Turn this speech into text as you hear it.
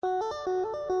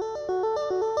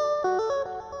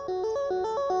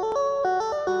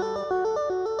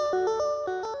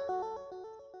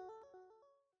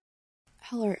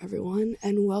everyone,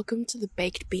 and welcome to the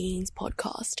Baked Beans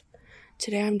podcast.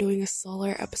 Today I'm doing a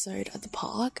solo episode at the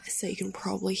park, so you can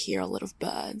probably hear a lot of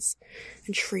birds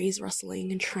and trees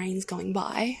rustling and trains going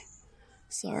by.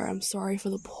 So I'm sorry for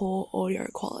the poor audio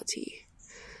quality.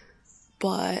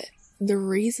 But the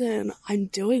reason I'm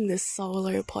doing this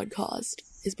solo podcast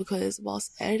is because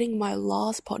whilst editing my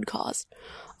last podcast,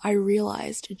 I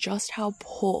realized just how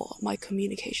poor my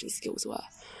communication skills were.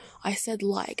 I said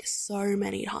like so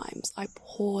many times, I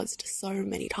paused so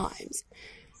many times,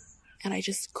 and I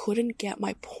just couldn't get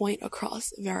my point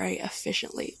across very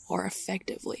efficiently or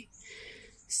effectively.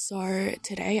 So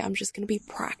today I'm just going to be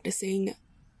practicing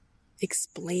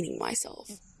explaining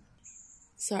myself.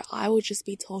 So I will just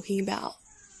be talking about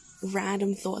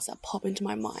random thoughts that pop into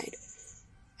my mind,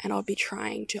 and I'll be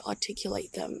trying to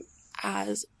articulate them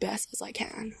as best as I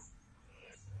can.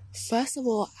 First of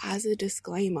all, as a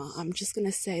disclaimer, I'm just going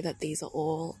to say that these are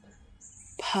all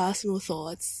personal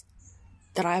thoughts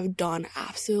that I've done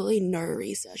absolutely no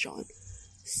research on.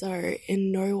 So in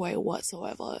no way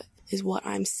whatsoever is what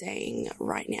I'm saying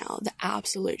right now the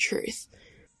absolute truth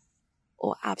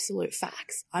or absolute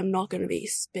facts. I'm not going to be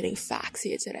spitting facts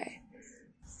here today.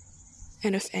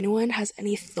 And if anyone has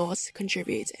any thoughts to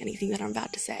contribute to anything that I'm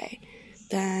about to say,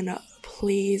 then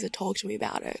please talk to me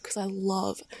about it, because I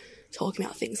love talking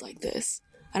about things like this,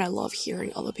 and I love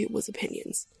hearing other people's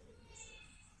opinions.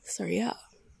 So yeah.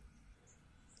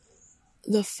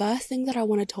 The first thing that I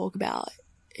want to talk about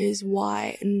is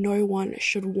why no one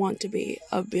should want to be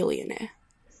a billionaire.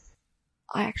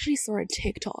 I actually saw a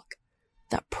TikTok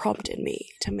that prompted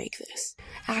me to make this.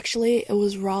 Actually, it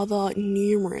was rather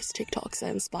numerous TikToks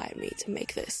that inspired me to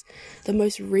make this. The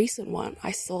most recent one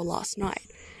I saw last night,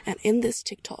 and in this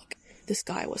TikTok, this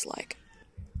guy was like,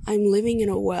 I'm living in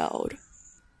a world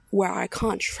where I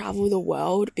can't travel the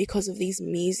world because of these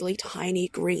measly tiny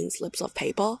green slips of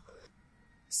paper.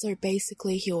 So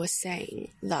basically he was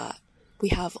saying that we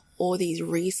have all these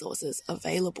resources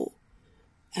available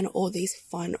and all these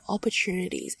fun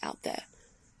opportunities out there,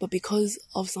 but because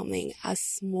of something as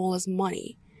small as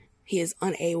money, he is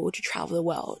unable to travel the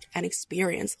world and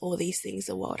experience all these things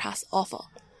the world has to offer.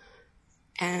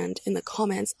 And in the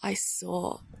comments I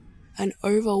saw an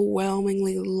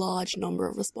overwhelmingly large number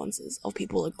of responses of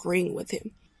people agreeing with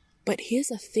him. But here's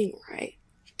the thing, right?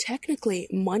 Technically,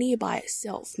 money by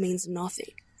itself means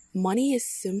nothing. Money is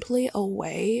simply a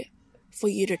way for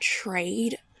you to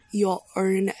trade your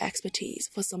own expertise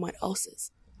for someone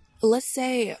else's. Let's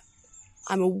say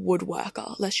I'm a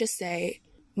woodworker. Let's just say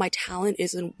my talent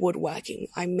is in woodworking.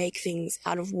 I make things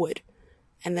out of wood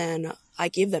and then I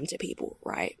give them to people,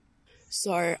 right?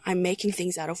 So I'm making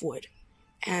things out of wood,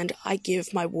 and I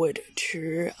give my wood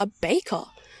to a baker,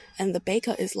 and the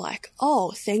baker is like,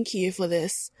 oh, thank you for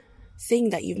this thing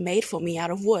that you've made for me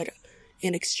out of wood.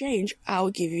 In exchange,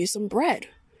 I'll give you some bread,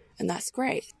 and that's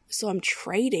great. So I'm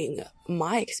trading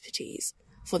my expertise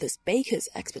for this baker's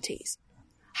expertise.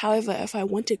 However, if I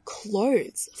wanted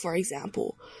clothes, for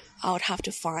example, I would have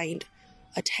to find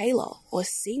a tailor or a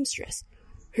seamstress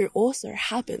who also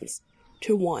happens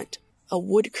to want a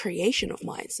wood creation of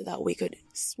mine so that we could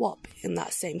swap in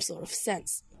that same sort of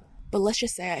sense. But let's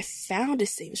just say I found a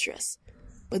seamstress,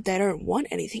 but they don't want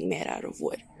anything made out of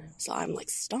wood. So I'm like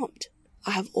stumped.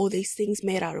 I have all these things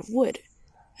made out of wood,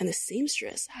 and the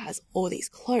seamstress has all these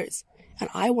clothes, and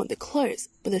I want the clothes,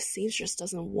 but the seamstress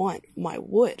doesn't want my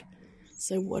wood.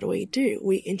 So what do?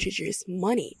 We introduce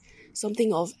money,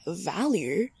 something of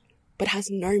value, but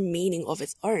has no meaning of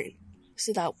its own,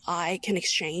 so that I can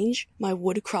exchange my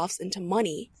wood crafts into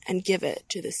money and give it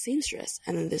to the seamstress,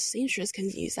 and then the seamstress can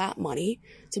use that money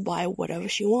to buy whatever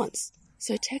she wants.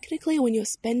 So technically, when you're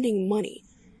spending money,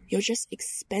 you're just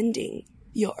expending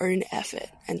your own effort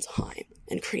and time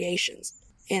and creations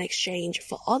in exchange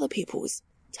for other people's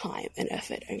time and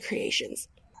effort and creations.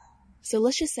 So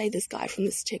let's just say this guy from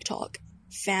this TikTok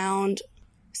found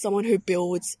someone who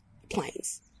builds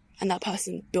planes, and that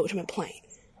person built him a plane.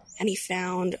 And he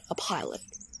found a pilot,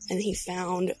 and he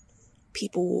found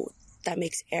people that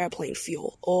makes airplane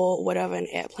fuel or whatever an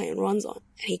airplane runs on.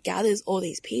 And he gathers all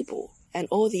these people and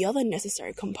all the other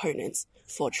necessary components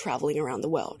for traveling around the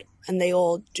world, and they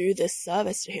all do this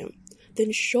service to him.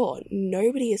 Then sure,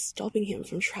 nobody is stopping him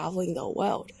from traveling the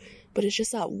world, but it's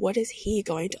just that what is he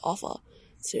going to offer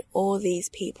to all these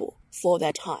people for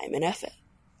their time and effort?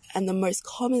 And the most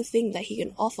common thing that he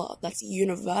can offer that's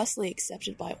universally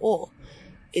accepted by all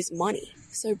is money.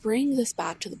 So bringing this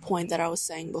back to the point that I was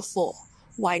saying before,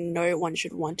 why no one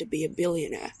should want to be a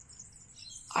billionaire,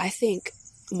 I think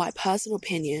my personal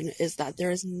opinion is that there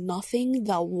is nothing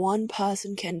that one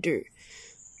person can do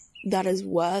that is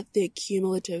worth the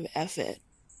cumulative effort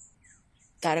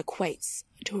that equates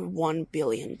to $1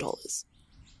 billion.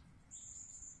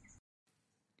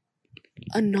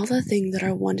 Another thing that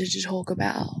I wanted to talk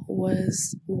about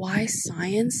was why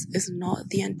science is not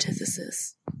the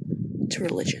antithesis to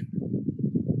religion,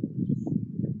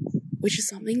 which is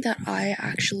something that I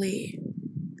actually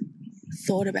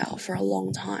thought about for a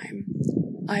long time.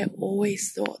 I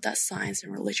always thought that science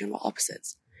and religion were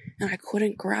opposites, and I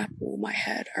couldn't grapple my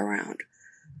head around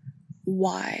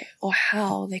why or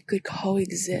how they could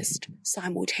coexist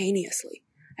simultaneously,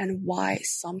 and why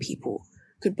some people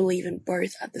could believe in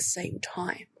both at the same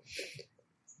time.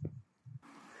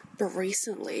 But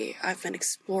recently, I've been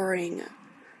exploring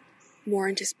more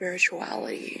into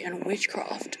spirituality and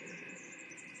witchcraft,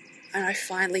 and I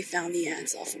finally found the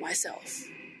answer for myself.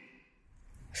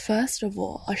 First of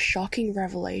all, a shocking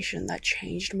revelation that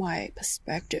changed my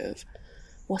perspective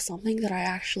was something that I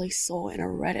actually saw in a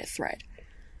Reddit thread.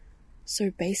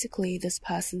 So basically, this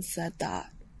person said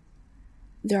that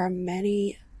there are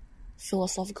many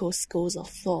philosophical schools of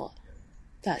thought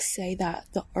that say that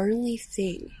the only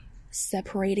thing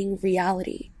separating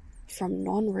reality from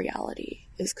non-reality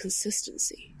is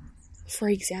consistency. For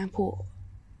example,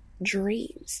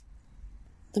 dreams.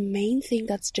 The main thing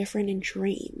that's different in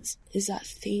dreams is that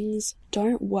things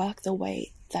don't work the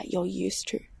way that you're used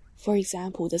to. For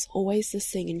example, there's always this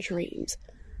thing in dreams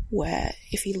where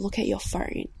if you look at your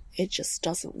phone, it just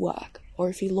doesn't work. Or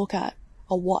if you look at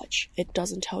a watch, it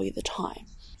doesn't tell you the time.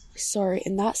 So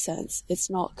in that sense, it's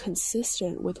not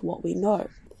consistent with what we know.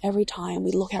 Every time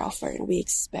we look at our phone, we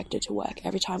expect it to work.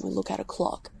 Every time we look at a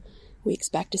clock, we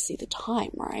expect to see the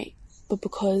time, right? But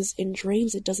because in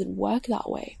dreams it doesn't work that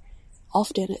way,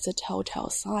 often it's a telltale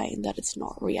sign that it's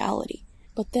not reality.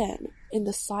 But then, in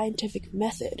the scientific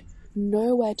method,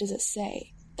 nowhere does it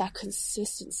say that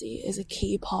consistency is a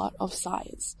key part of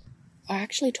science. I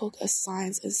actually took a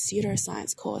science and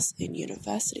pseudoscience course in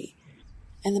university,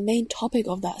 and the main topic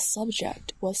of that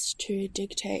subject was to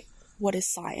dictate what is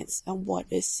science and what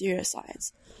is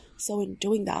pseudoscience. So in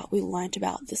doing that, we learned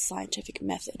about the scientific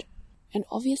method. And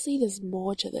obviously there's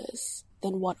more to this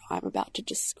than what I'm about to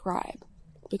describe,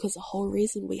 because the whole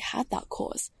reason we had that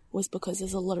course was because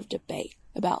there's a lot of debate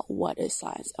about what is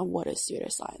science and what is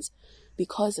pseudoscience,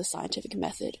 because the scientific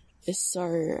method is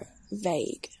so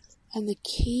vague. And the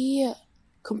key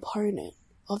component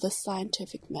of the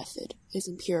scientific method is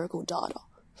empirical data,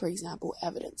 for example,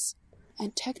 evidence.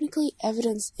 And technically,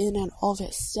 evidence in and of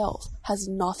itself has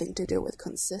nothing to do with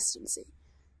consistency.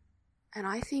 And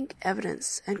I think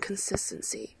evidence and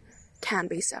consistency can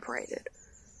be separated.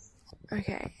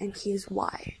 Okay, and here's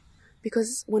why.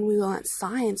 Because when we learned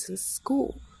science in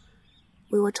school,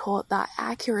 we were taught that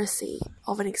accuracy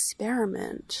of an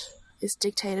experiment is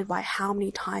dictated by how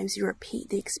many times you repeat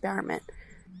the experiment,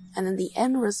 and then the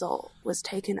end result was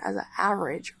taken as an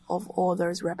average of all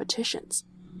those repetitions.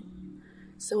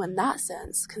 So in that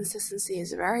sense, consistency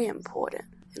is very important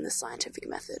in the scientific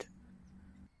method.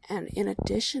 And in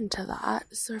addition to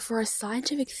that, so for a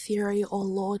scientific theory or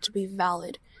law to be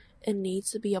valid, it needs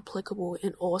to be applicable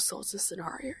in all sorts of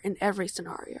scenarios, in every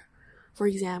scenario. For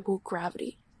example,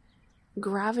 gravity.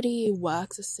 Gravity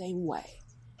works the same way.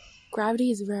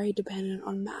 Gravity is very dependent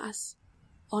on mass.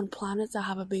 On planets that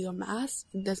have a bigger mass,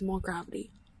 there's more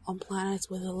gravity. On planets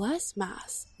with less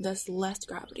mass, there's less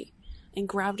gravity. And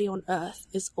gravity on Earth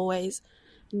is always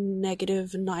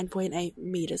negative 9.8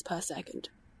 meters per second.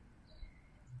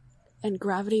 And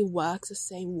gravity works the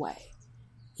same way,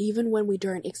 even when we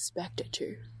don't expect it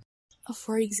to.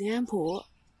 For example,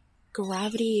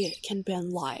 gravity can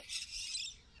bend light.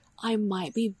 I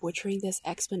might be butchering this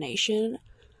explanation,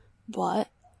 but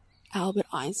Albert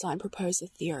Einstein proposed a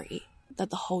theory that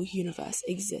the whole universe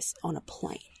exists on a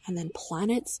plane, and then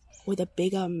planets with a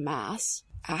bigger mass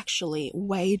actually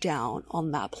weigh down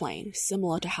on that plane,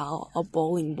 similar to how a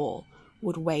bowling ball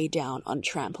would weigh down on a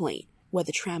trampoline, where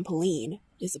the trampoline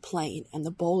is a plane and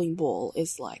the bowling ball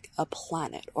is like a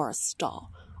planet or a star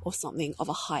or something of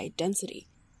a high density.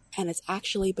 And it's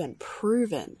actually been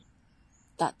proven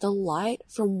that the light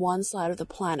from one side of the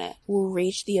planet will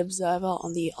reach the observer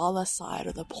on the other side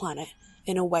of the planet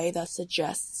in a way that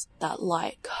suggests that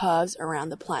light curves around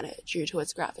the planet due to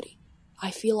its gravity. I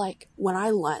feel like when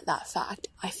I learnt that fact,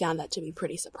 I found that to be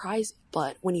pretty surprising.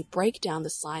 But when you break down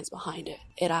the science behind it,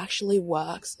 it actually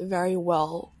works very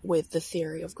well with the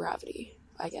theory of gravity,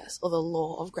 I guess, or the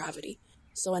law of gravity.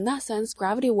 So in that sense,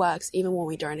 gravity works even when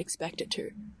we don't expect it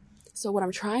to. So what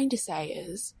I'm trying to say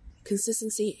is,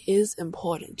 consistency is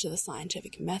important to the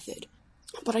scientific method,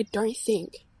 but I don't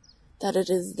think that it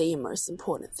is the most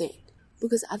important thing.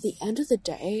 Because at the end of the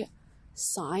day,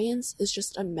 science is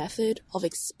just a method of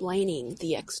explaining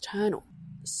the external.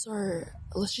 So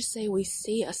let's just say we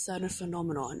see a certain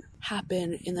phenomenon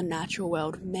happen in the natural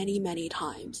world many, many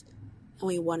times, and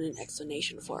we want an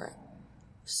explanation for it.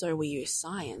 So we use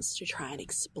science to try and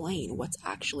explain what's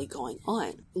actually going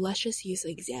on. Let's just use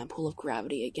the example of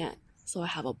gravity again. So I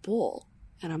have a ball,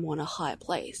 and I'm on a high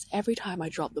place. Every time I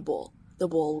drop the ball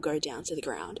will go down to the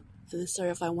ground. And so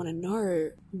if I want to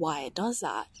know why it does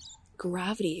that,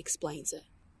 gravity explains it.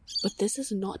 But this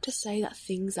is not to say that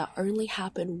things that only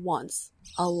happen once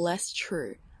are less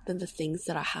true than the things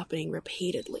that are happening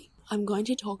repeatedly. I'm going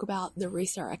to talk about the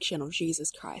resurrection of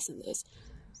Jesus Christ in this,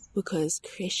 because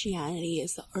Christianity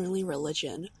is the only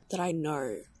religion that I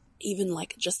know even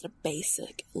like just a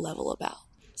basic level about.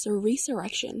 So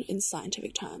resurrection in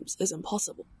scientific terms is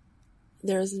impossible.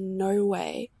 There is no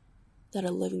way that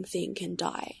a living thing can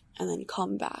die and then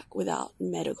come back without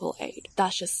medical aid.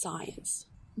 That's just science.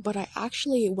 But I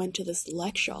actually went to this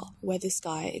lecture where this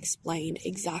guy explained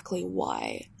exactly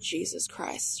why Jesus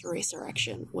Christ's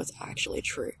resurrection was actually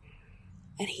true.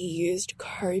 And he used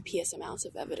copious amounts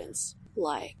of evidence,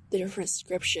 like the different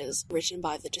scriptures written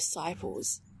by the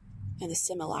disciples and the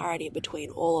similarity between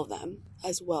all of them,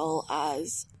 as well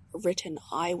as written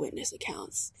eyewitness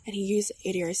accounts. And he used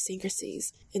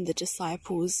idiosyncrasies in the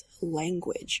disciples'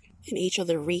 language in each of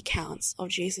the recounts of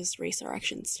Jesus'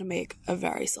 resurrections to make a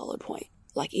very solid point.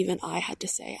 Like even I had to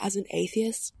say, as an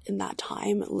atheist in that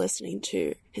time listening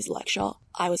to his lecture,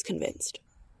 I was convinced.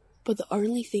 But the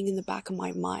only thing in the back of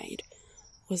my mind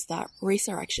was that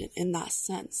resurrection in that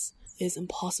sense is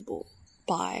impossible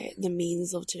by the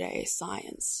means of today's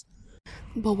science.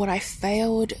 But what I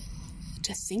failed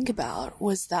to think about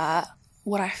was that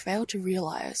what I failed to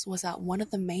realize was that one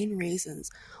of the main reasons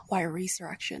why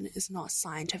resurrection is not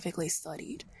scientifically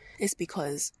studied is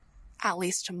because, at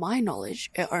least to my knowledge,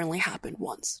 it only happened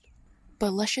once.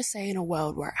 But let's just say in a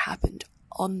world where it happened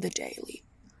on the daily,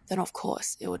 then of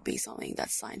course it would be something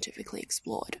that's scientifically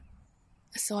explored.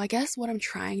 So I guess what I'm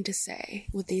trying to say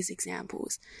with these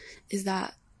examples is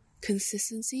that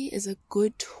consistency is a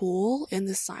good tool in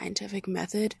the scientific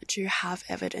method to have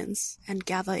evidence and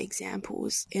gather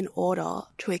examples in order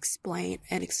to explain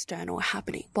an external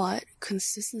happening. But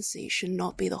consistency should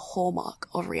not be the hallmark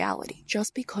of reality.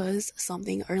 Just because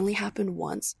something only happened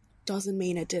once doesn't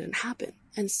mean it didn't happen.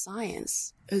 And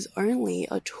science is only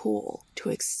a tool to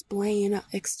explain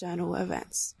external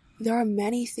events. There are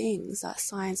many things that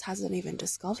science hasn't even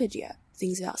discovered yet.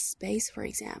 Things about space, for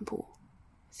example.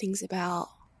 Things about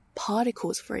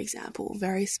particles, for example,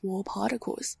 very small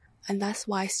particles. And that's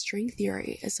why string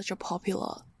theory is such a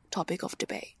popular topic of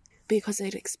debate, because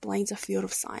it explains a field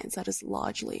of science that is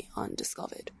largely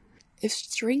undiscovered. If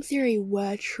string theory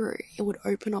were true, it would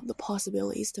open up the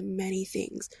possibilities to many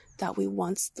things that we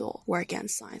once thought were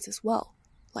against science as well,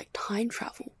 like time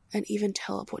travel and even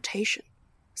teleportation.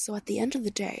 So at the end of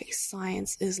the day,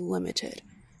 science is limited,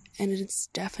 and it's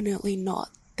definitely not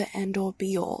the end-all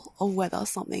be-all of whether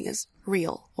something is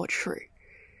real or true.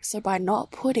 So by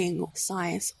not putting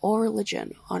science or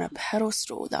religion on a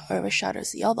pedestal that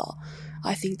overshadows the other,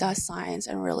 I think that science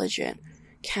and religion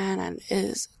can and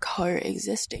is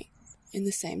coexisting in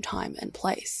the same time and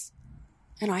place.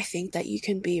 And I think that you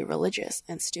can be religious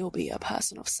and still be a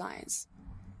person of science.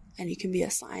 And you can be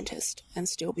a scientist and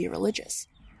still be religious.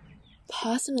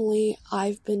 Personally,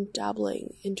 I've been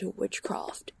dabbling into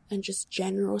witchcraft and just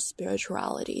general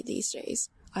spirituality these days.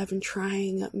 I've been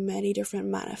trying many different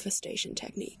manifestation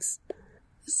techniques.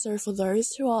 So for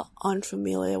those who are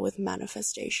unfamiliar with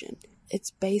manifestation,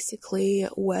 it's basically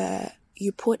where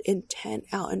you put intent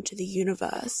out into the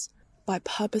universe by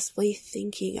purposefully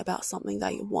thinking about something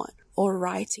that you want or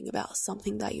writing about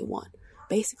something that you want.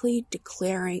 Basically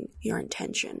declaring your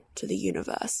intention to the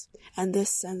universe. And this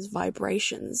sends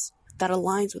vibrations that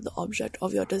aligns with the object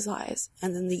of your desires,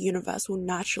 and then the universe will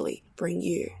naturally bring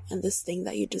you and this thing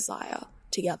that you desire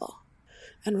together.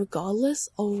 And regardless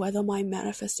of whether my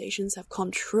manifestations have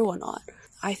come true or not,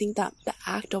 I think that the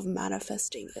act of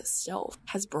manifesting itself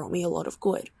has brought me a lot of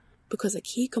good, because a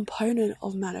key component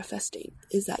of manifesting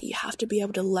is that you have to be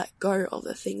able to let go of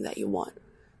the thing that you want.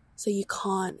 So you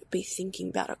can't be thinking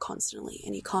about it constantly,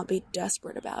 and you can't be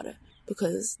desperate about it.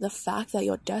 Because the fact that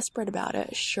you're desperate about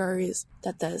it shows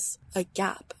that there's a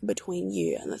gap between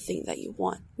you and the thing that you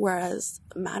want. Whereas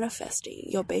manifesting,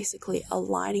 you're basically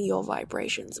aligning your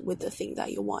vibrations with the thing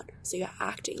that you want. So you're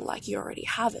acting like you already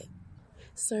have it.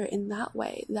 So in that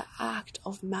way, the act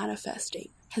of manifesting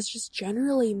has just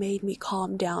generally made me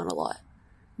calm down a lot.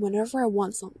 Whenever I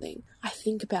want something, I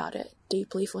think about it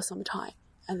deeply for some time,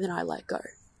 and then I let go.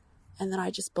 And then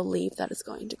I just believe that it's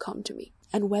going to come to me.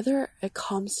 And whether it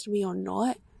comes to me or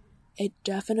not, it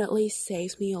definitely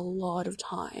saves me a lot of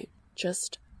time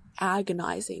just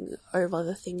agonizing over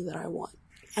the thing that I want.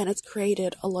 And it's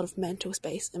created a lot of mental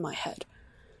space in my head.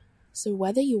 So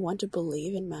whether you want to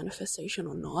believe in manifestation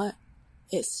or not,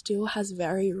 it still has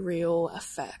very real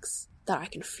effects that I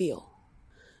can feel.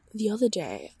 The other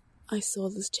day, I saw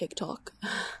this TikTok.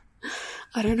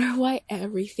 I don't know why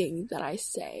everything that I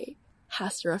say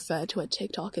has to refer to a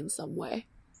TikTok in some way.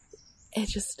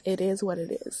 It is what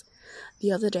it is.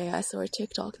 The other day, I saw a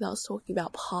TikTok that was talking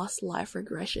about past life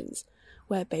regressions,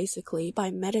 where basically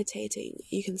by meditating,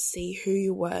 you can see who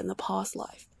you were in the past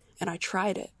life. And I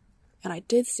tried it. And I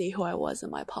did see who I was in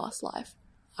my past life.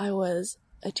 I was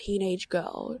a teenage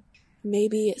girl,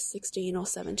 maybe 16 or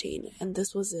 17, and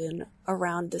this was in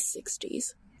around the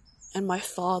 60s. And my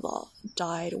father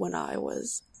died when I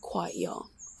was quite young.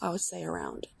 I would say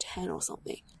around 10 or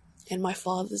something. And my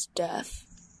father's death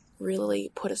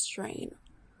really put a strain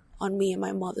on me and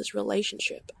my mother's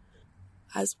relationship,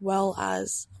 as well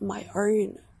as my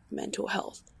own mental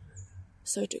health.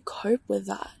 So to cope with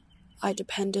that, I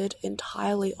depended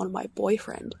entirely on my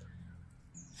boyfriend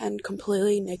and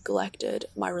completely neglected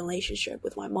my relationship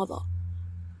with my mother.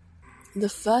 The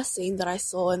first scene that I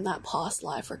saw in that past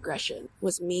life regression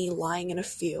was me lying in a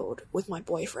field with my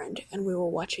boyfriend, and we were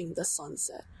watching the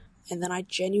sunset. And then I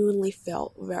genuinely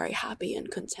felt very happy and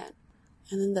content.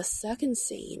 And then the second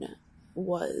scene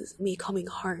was me coming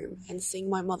home and seeing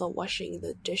my mother washing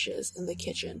the dishes in the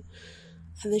kitchen.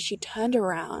 And then she turned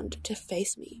around to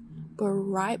face me. But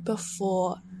right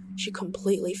before she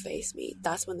completely faced me,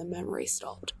 that's when the memory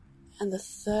stopped. And the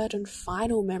third and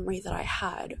final memory that I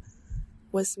had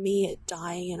was me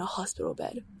dying in a hospital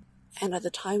bed. And at the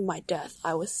time of my death,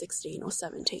 I was 16 or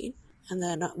 17. And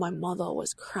then my mother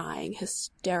was crying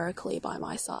hysterically by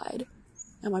my side.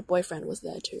 And my boyfriend was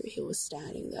there too. He was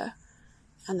standing there.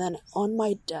 And then on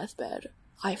my deathbed,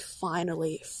 I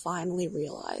finally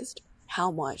realized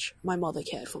how much my mother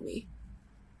cared for me.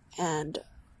 And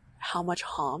how much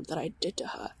harm that I did to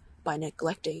her by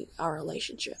neglecting our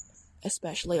relationship.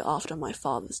 Especially after my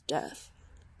father's death.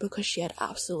 Because she had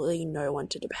absolutely no one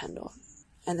to depend on.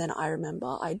 And then I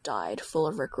remember I died full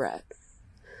of regret.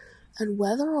 And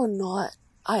whether or not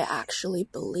I actually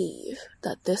believe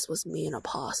that this was me in a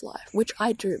past life, which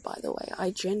I do, by the way,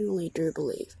 I genuinely do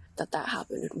believe that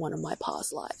happened in one of my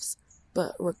past lives.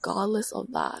 But regardless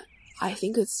of that, I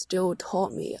think it still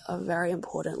taught me a very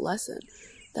important lesson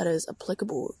that is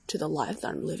applicable to the life that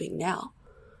I'm living now.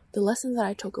 The lesson that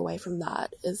I took away from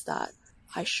that is that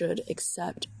I should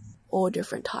accept all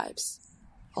different types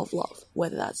of love,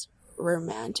 whether that's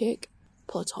romantic,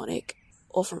 platonic,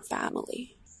 or from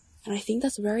family. And I think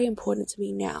that's very important to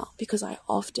me now because I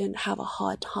often have a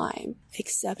hard time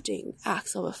accepting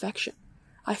acts of affection.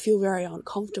 I feel very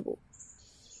uncomfortable.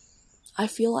 I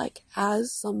feel like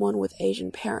as someone with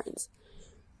Asian parents,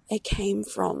 it came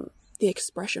from the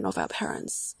expression of our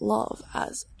parents' love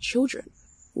as children,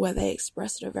 where they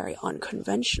expressed it very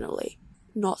unconventionally,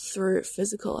 not through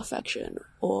physical affection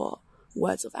or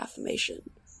words of affirmation,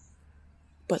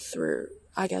 but through,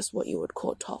 I guess, what you would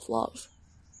call tough love.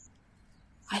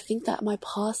 I think that my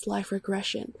past life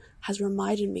regression has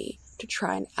reminded me to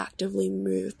try and actively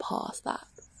move past that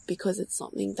because it's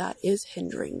something that is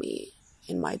hindering me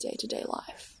in my day-to-day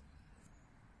life.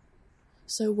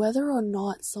 So whether or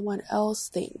not someone else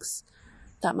thinks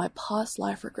that my past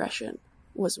life regression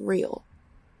was real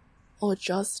or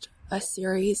just a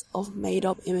series of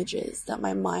made-up images that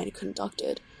my mind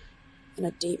conducted in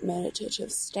a deep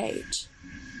meditative state,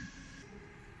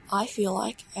 I feel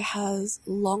like it has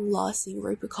long-lasting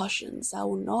repercussions that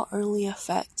will not only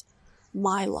affect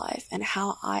my life and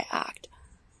how I act,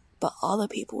 but other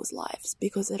people's lives,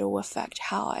 because it will affect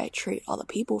how I treat other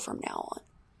people from now on.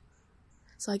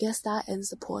 So I guess that ends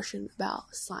the portion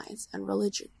about science and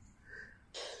religion.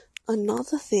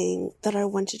 Another thing that I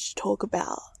wanted to talk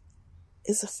about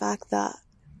is the fact that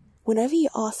whenever you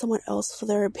ask someone else for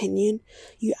their opinion,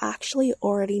 you actually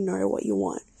already know what you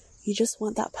want. You just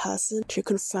want that person to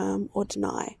confirm or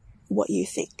deny what you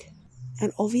think.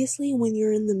 And obviously when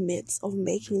you're in the midst of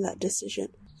making that decision,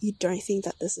 you don't think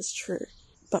that this is true.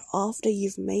 But after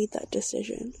you've made that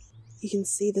decision, you can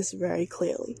see this very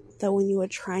clearly, that when you were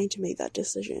trying to make that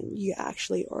decision, you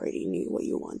actually already knew what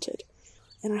you wanted.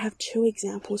 And I have 2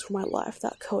 examples from my life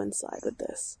that coincide with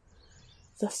this.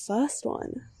 The first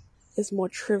one is more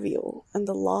trivial, and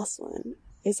the last one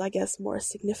is, I guess, more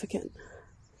significant.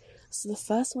 So the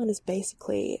first one is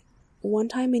basically, one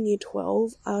time in year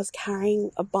 12, I was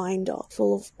carrying a binder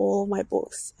full of all of my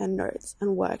books and notes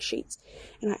and worksheets,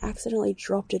 and I accidentally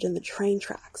dropped it in the train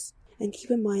tracks. And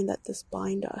keep in mind that this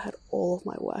binder had all of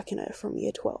my work in it from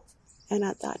year 12. And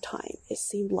at that time, it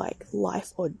seemed like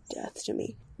life or death to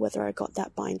me, whether I got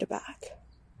that binder back.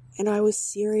 And I was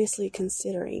seriously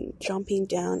considering jumping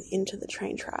down into the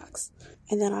train tracks.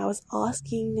 And then I was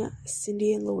asking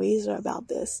Cindy and Louisa about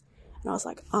this. And I was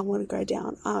like, I'm going to go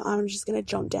down. I'm just going to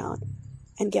jump down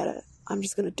and get it. I'm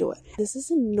just going to do it. This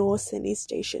is in North Sydney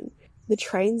Station. The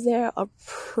trains there are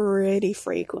pretty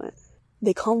frequent.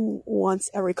 They come once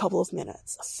every couple of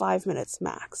minutes, 5 minutes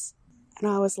max. And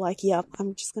I was like, yep,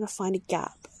 I'm just going to find a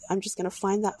gap. I'm just going to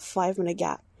find that 5-minute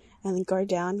gap and then go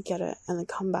down, get it, and then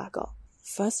come back up.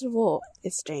 First of all,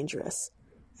 it's dangerous.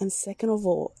 And second of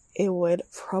all, it would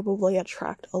probably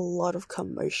attract a lot of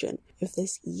commotion if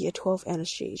this Year 12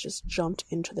 energy just jumped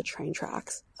into the train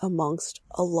tracks amongst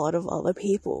a lot of other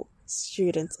people,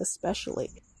 students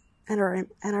especially. And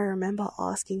I remember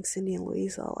asking Cindy and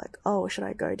Louisa, like, oh, should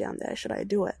I go down there? Should I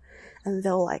do it? And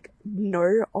they're like,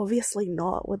 no, obviously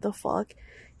not. What the fuck?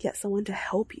 Get someone to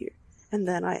help you. And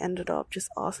then I ended up just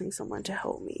asking someone to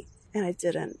help me. And I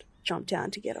didn't jump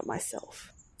down to get it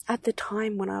myself. At the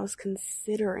time when I was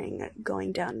considering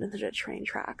going down into the train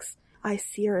tracks, I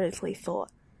seriously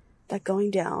thought that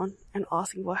going down and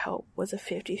asking for help was a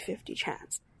 50-50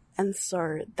 chance. And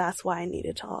so that's why I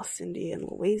needed to ask Cindy and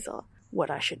Louisa what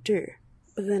I should do.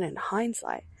 But then in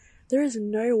hindsight, there is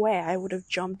no way I would have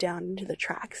jumped down into the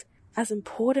tracks. As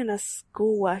important as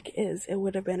schoolwork is, it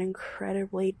would have been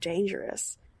incredibly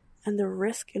dangerous. And the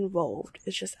risk involved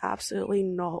is just absolutely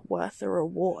not worth the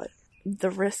reward. The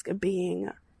risk being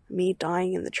me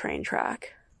dying in the train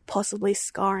track, possibly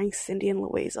scarring Cindy and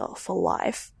Louisa for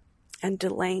life, and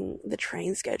delaying the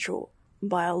train schedule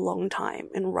by a long time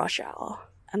in rush hour.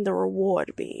 And the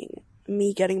reward being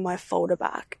me getting my folder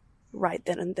back right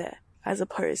then and there, as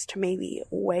opposed to maybe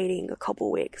waiting a couple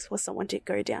weeks for someone to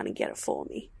go down and get it for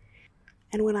me.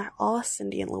 And when I asked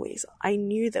Cindy and Louisa, I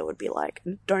knew they would be like,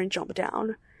 don't jump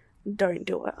down, don't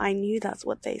do it. I knew that's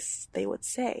what they would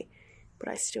say, but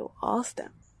I still asked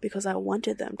them because I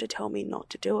wanted them to tell me not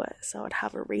to do it, so I'd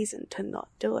have a reason to not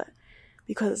do it,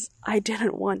 because I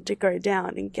didn't want to go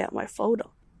down and get my folder.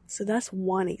 So that's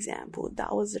one example.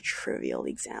 That was a trivial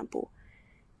example.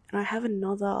 And I have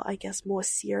another, I guess, more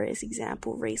serious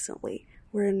example recently.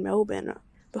 We're in Melbourne.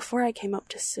 Before I came up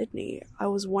to Sydney, I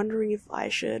was wondering if I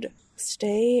should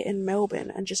stay in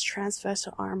Melbourne and just transfer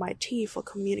to RMIT for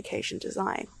communication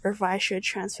design, or if I should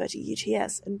transfer to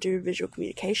UTS and do visual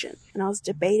communication. And I was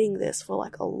debating this for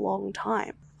like a long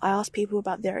time. I asked people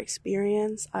about their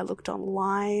experience. I looked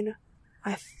online.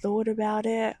 I thought about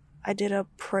it. I did a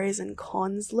pros and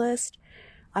cons list.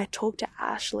 I talked to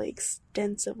Ashley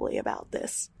extensively about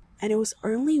this. And it was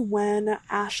only when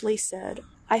Ashley said,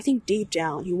 I think deep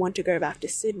down you want to go back to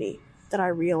Sydney, that I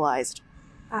realized,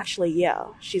 actually, yeah,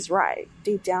 she's right.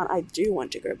 Deep down, I do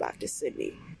want to go back to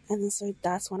Sydney. And then so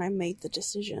that's when I made the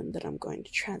decision that I'm going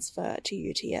to transfer to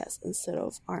UTS instead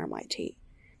of RMIT.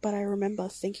 But I remember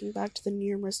thinking back to the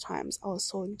numerous times I was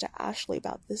talking to Ashley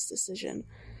about this decision.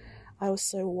 I was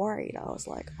so worried. I was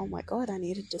like, oh my god, I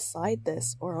need to decide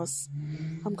this, or else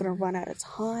I'm going to run out of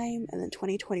time, and then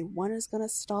 2021 is going to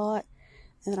start,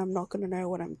 and then I'm not going to know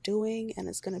what I'm doing, and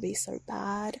it's going to be so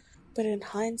bad. But in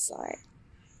hindsight,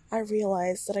 I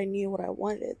realized that I knew what I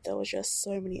wanted. There was just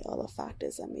so many other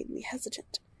factors that made me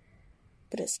hesitant.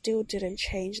 But it still didn't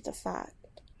change the fact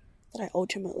that I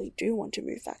ultimately do want to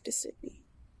move back to Sydney.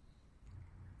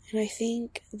 And I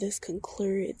think this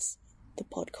concludes the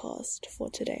podcast for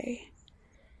today.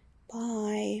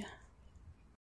 Bye.